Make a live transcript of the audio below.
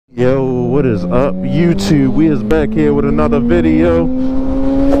Yo, what is up, YouTube? We is back here with another video.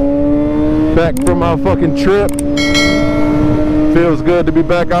 Back from our fucking trip. Feels good to be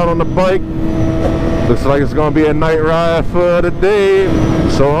back out on the bike. Looks like it's gonna be a night ride for the day.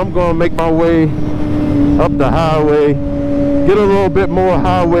 So I'm gonna make my way up the highway, get a little bit more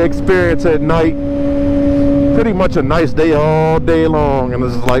highway experience at night. Pretty much a nice day all day long, and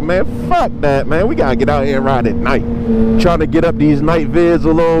it's like, man, fuck that, man. We gotta get out here and ride at night. Trying to get up these night vids a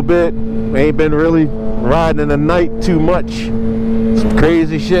little bit. Ain't been really riding in the night too much. Some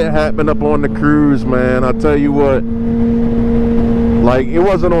crazy shit happened up on the cruise, man. I tell you what, like, it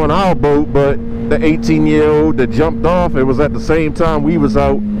wasn't on our boat, but the 18-year-old that jumped off, it was at the same time we was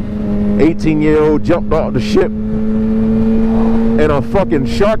out. 18-year-old jumped off the ship in a fucking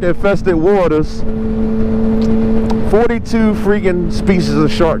shark-infested waters. 42 freaking species of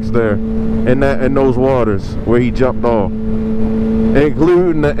sharks there in those waters where he jumped off,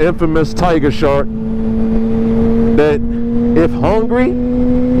 including the infamous tiger shark that, if hungry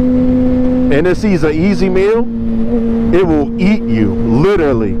and it sees an easy meal, it will eat you,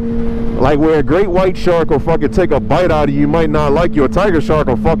 literally. Like where a great white shark will fucking take a bite out of you, might not like you, a tiger shark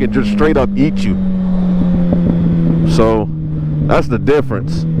will fucking just straight up eat you. So that's the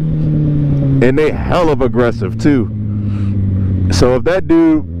difference. And they hell of aggressive too. So if that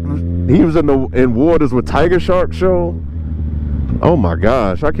dude, he was in waters with tiger sharks, show, oh my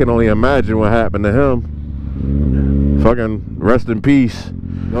gosh, I can only imagine what happened to him. Fucking rest in peace.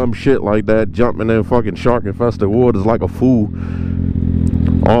 Dumb shit like that, jumping in fucking shark infested waters like a fool,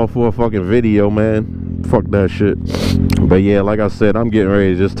 all for a fucking video, man. Fuck that shit. But yeah, like I said, I'm getting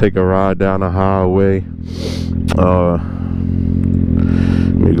ready to just take a ride down the highway.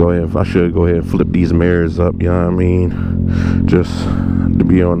 Let me go ahead, I should go ahead and flip these mirrors up, you know what I mean? Just to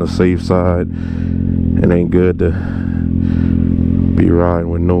be on the safe side. It ain't good to be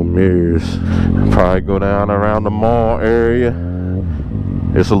riding with no mirrors. Probably go down around the mall area.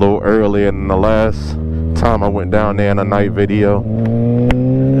 It's a little earlier than the last time I went down there in a night video,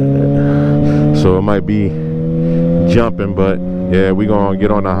 so it might be jumping, but yeah, we gonna get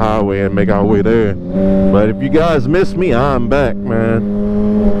on the highway and make our way there. But if you guys missed me, I'm back, man.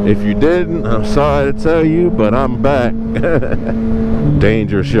 If you didn't, I'm sorry to tell you, but I'm back.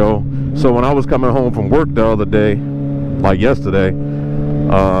 Danger show. So when I was coming home from work the other day, like yesterday,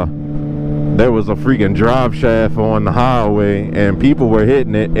 there was a freaking drive shaft on the highway and people were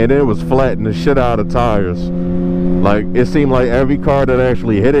hitting it, and it was flattening the shit out of tires. Like, it seemed like every car that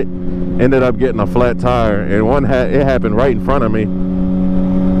actually hit it ended up getting a flat tire, and it happened right in front of me.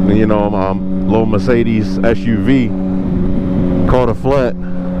 You know, little Mercedes SUV caught a flat.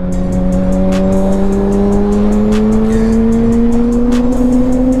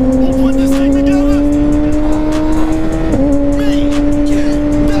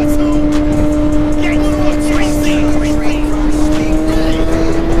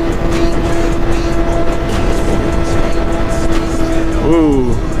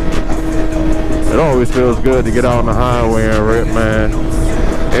 Ooh, it always feels good to get out on the highway and rip, man.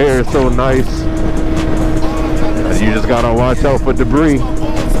 Air is so nice. You just gotta watch out for debris.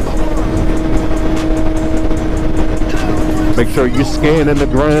 Make sure you're scanning the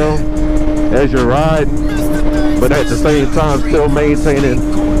ground as you're riding, but at the same time still maintaining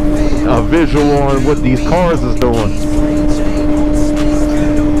a visual on what these cars is doing.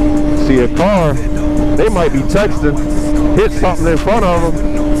 See a car, they might be texting, hit something in front of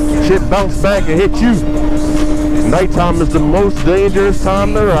them, shit bounce back and hit you. Nighttime is the most dangerous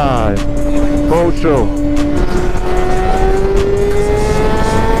time to ride, for sure.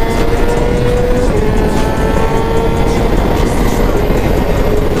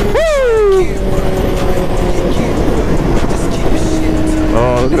 Woo!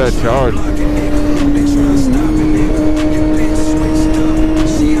 Oh, look at that charge.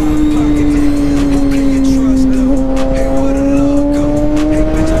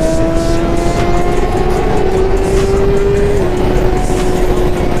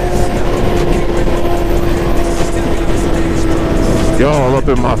 Y'all up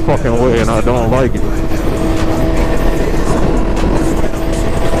in my fucking way and I don't like it.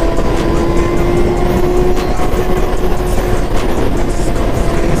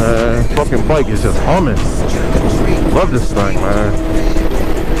 Fucking bike is just humming. Love this thing, man.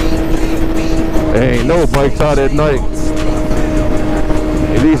 There ain't no bikes out at night.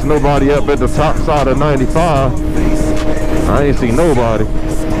 At least nobody up at the top side of 95. I ain't seen nobody.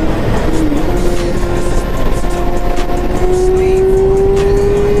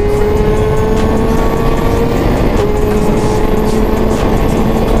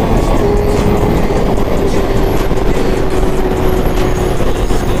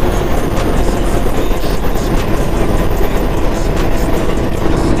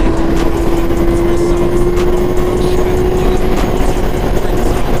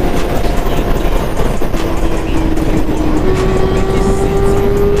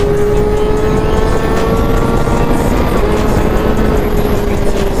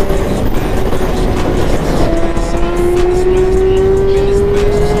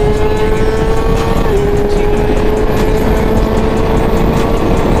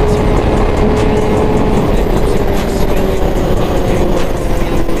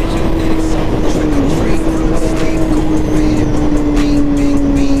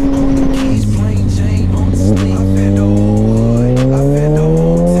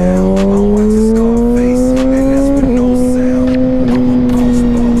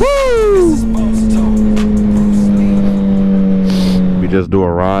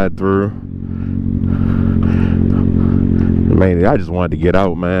 I just wanted to get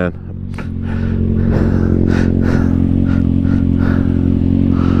out, man.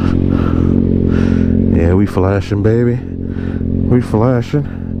 Yeah, we flashing, baby. We flashing.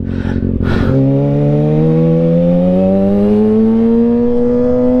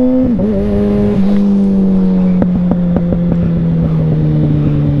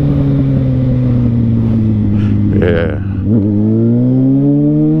 Yeah.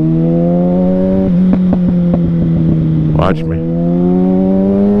 Watch me.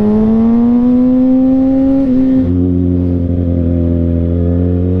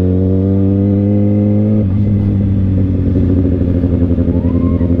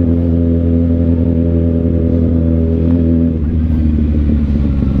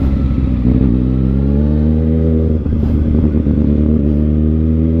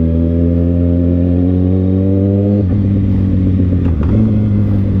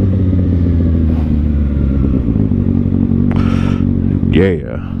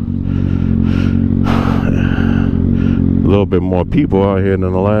 Yeah. A little bit more people out here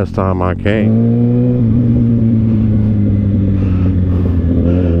than the last time I came.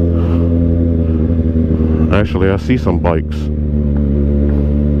 Actually, I see some bikes.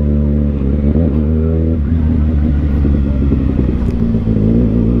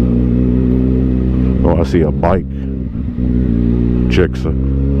 Oh, I see a bike. Chicksa.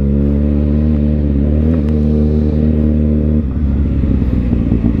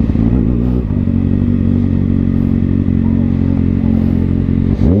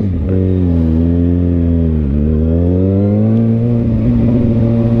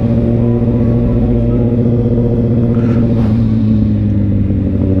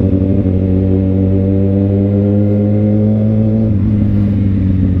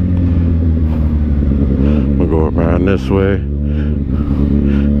 This way,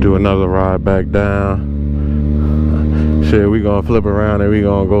 do another ride back down. Shit, we gonna flip around and we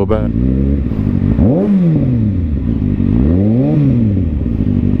gonna go back.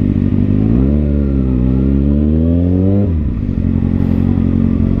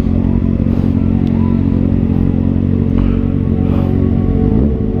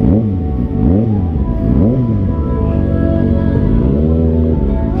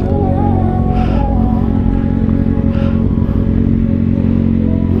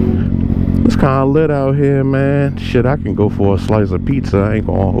 Kinda lit out here, man. Shit, I can go for a slice of pizza. I ain't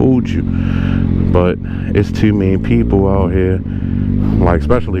gonna hold you, but it's too many people out here, like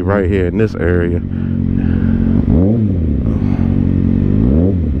especially right here in this area.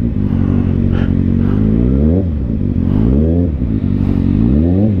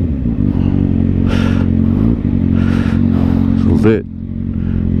 It's lit.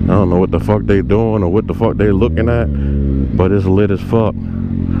 I don't know what the fuck they doing or what the fuck they looking at, but it's lit as fuck.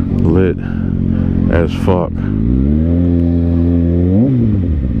 Lit as fuck.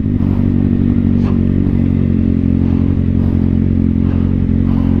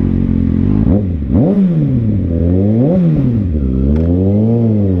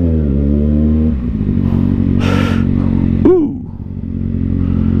 Ooh.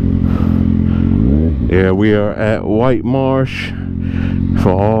 Yeah, we are at White Marsh. For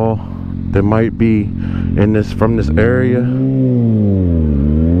all that might be in this from this area.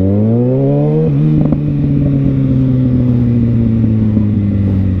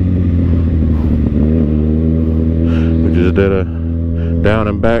 Did a down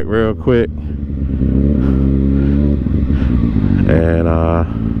and back real quick, and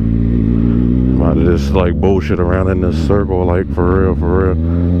I'm about to just like bullshit around in this circle, like for real, for real.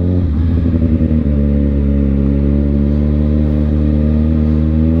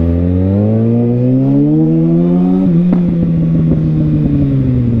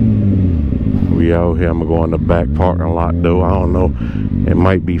 We out here. I'm gonna go in the back parking lot though. I don't know. It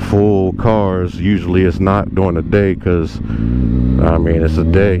might be full cars. Usually it's not during the day because, I mean, it's a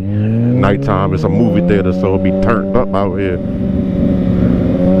day. Nighttime, it's a movie theater, so it'll be turned up out here.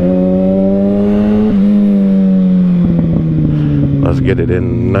 Let's get it in a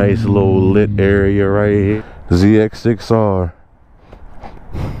nice little lit area right here. ZX6R.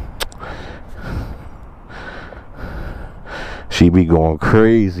 She be going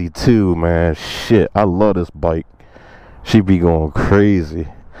crazy too, man. Shit, I love this bike. She be going crazy.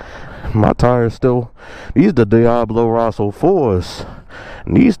 My tires still, these the Diablo Rosso 4s.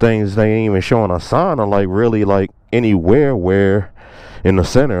 And these things, they ain't even showing a sign of like really like any wear in the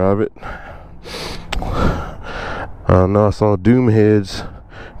center of it. I know I saw Doomhead's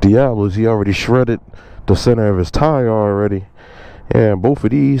Diablos. He already shredded the center of his tire already. Yeah, both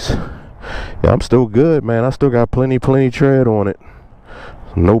of these, yeah, I'm still good, man. I still got plenty tread on it.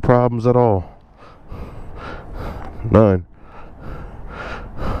 No problems at all. None.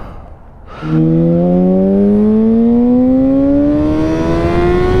 Let's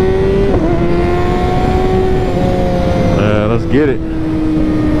get it.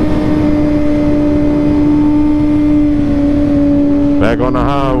 Back on the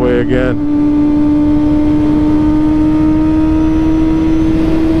highway again.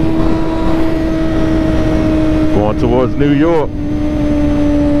 Going towards New York.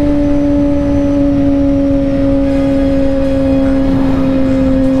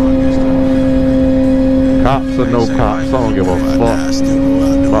 Cops or no cops, I don't give a fuck.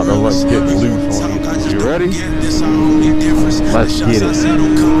 About to let's get loose on you. You ready? Let's get it.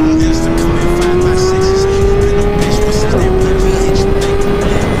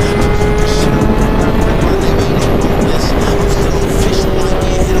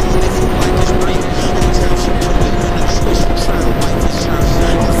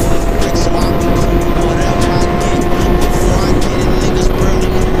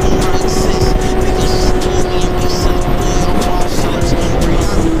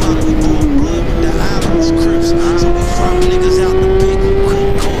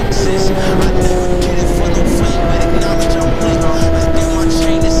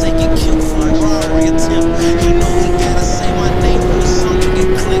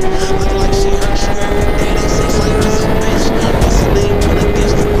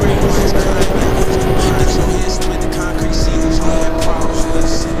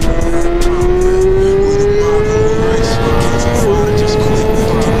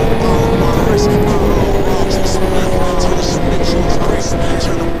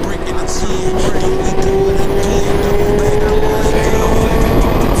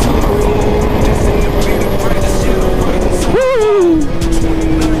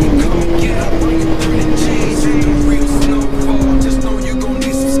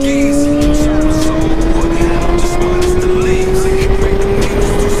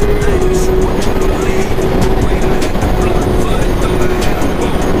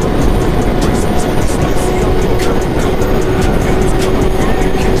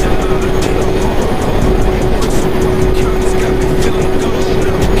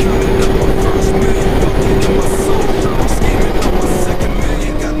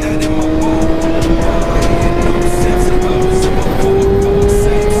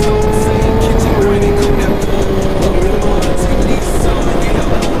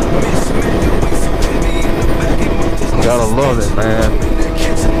 Gotta love it, man.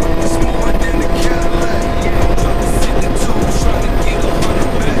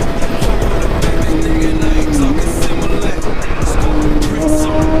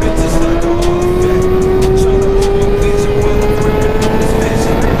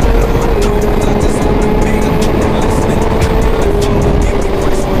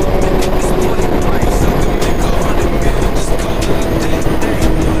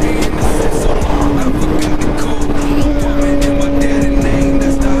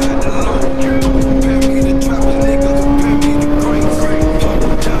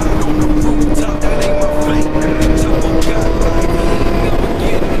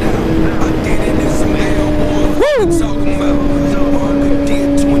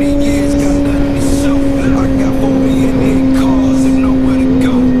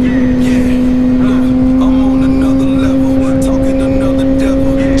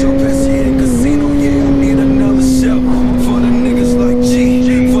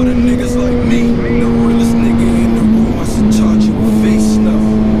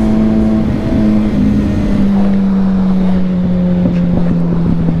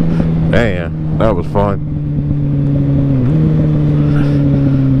 Damn, that was fun.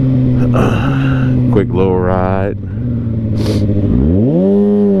 Quick little ride.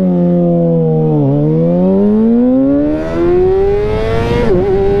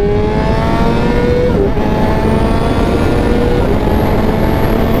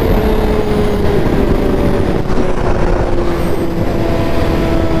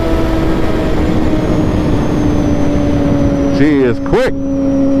 She is quick.